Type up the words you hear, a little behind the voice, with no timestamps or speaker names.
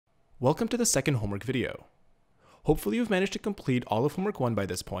Welcome to the second homework video. Hopefully you've managed to complete all of homework 1 by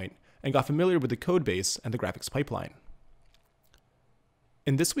this point and got familiar with the code base and the graphics pipeline.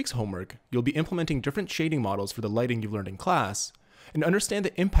 In this week's homework, you'll be implementing different shading models for the lighting you've learned in class and understand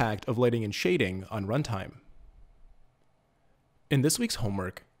the impact of lighting and shading on runtime. In this week's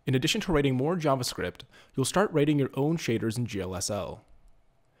homework, in addition to writing more JavaScript, you'll start writing your own shaders in GLSL.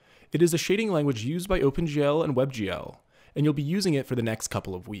 It is a shading language used by OpenGL and WebGL, and you'll be using it for the next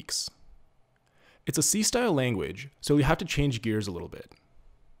couple of weeks. It's a C-style language, so you have to change gears a little bit.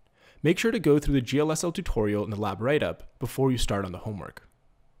 Make sure to go through the GLSL tutorial in the lab write-up before you start on the homework.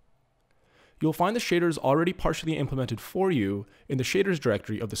 You'll find the shaders already partially implemented for you in the shaders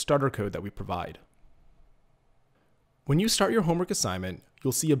directory of the starter code that we provide. When you start your homework assignment,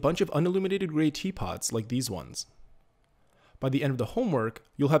 you'll see a bunch of unilluminated gray teapots like these ones. By the end of the homework,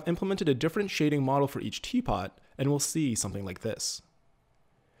 you'll have implemented a different shading model for each teapot, and we'll see something like this.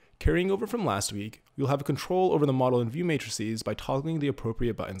 Carrying over from last week, you'll have control over the model and view matrices by toggling the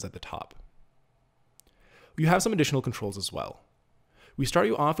appropriate buttons at the top. You have some additional controls as well. We start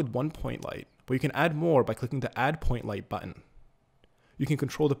you off with one point light, but you can add more by clicking the Add Point Light button. You can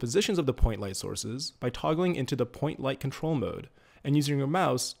control the positions of the point light sources by toggling into the point light control mode and using your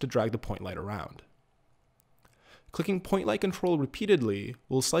mouse to drag the point light around. Clicking point light control repeatedly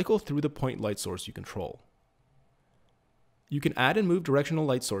will cycle through the point light source you control. You can add and move directional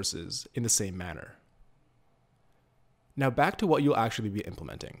light sources in the same manner. Now back to what you'll actually be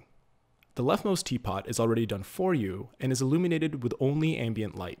implementing. The leftmost teapot is already done for you and is illuminated with only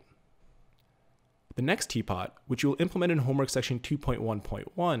ambient light. The next teapot, which you'll implement in homework section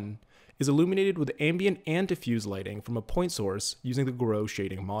 2.1.1, is illuminated with ambient and diffuse lighting from a point source using the grow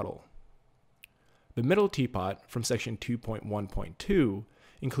shading model. The middle teapot from section 2.1.2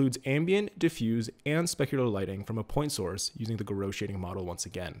 includes ambient, diffuse, and specular lighting from a point source using the grow shading model once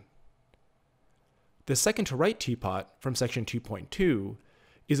again. The second to right teapot from section 2.2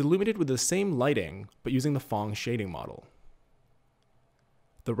 is illuminated with the same lighting but using the Phong shading model.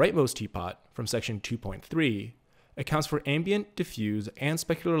 The rightmost teapot from section 2.3 accounts for ambient, diffuse, and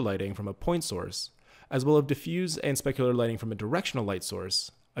specular lighting from a point source, as well as diffuse and specular lighting from a directional light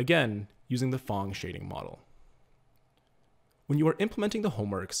source, again using the Phong shading model. When you are implementing the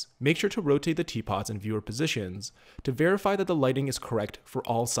homeworks, make sure to rotate the teapots in viewer positions to verify that the lighting is correct for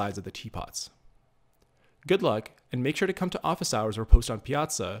all sides of the teapots. Good luck, and make sure to come to office hours or post on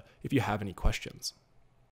Piazza if you have any questions.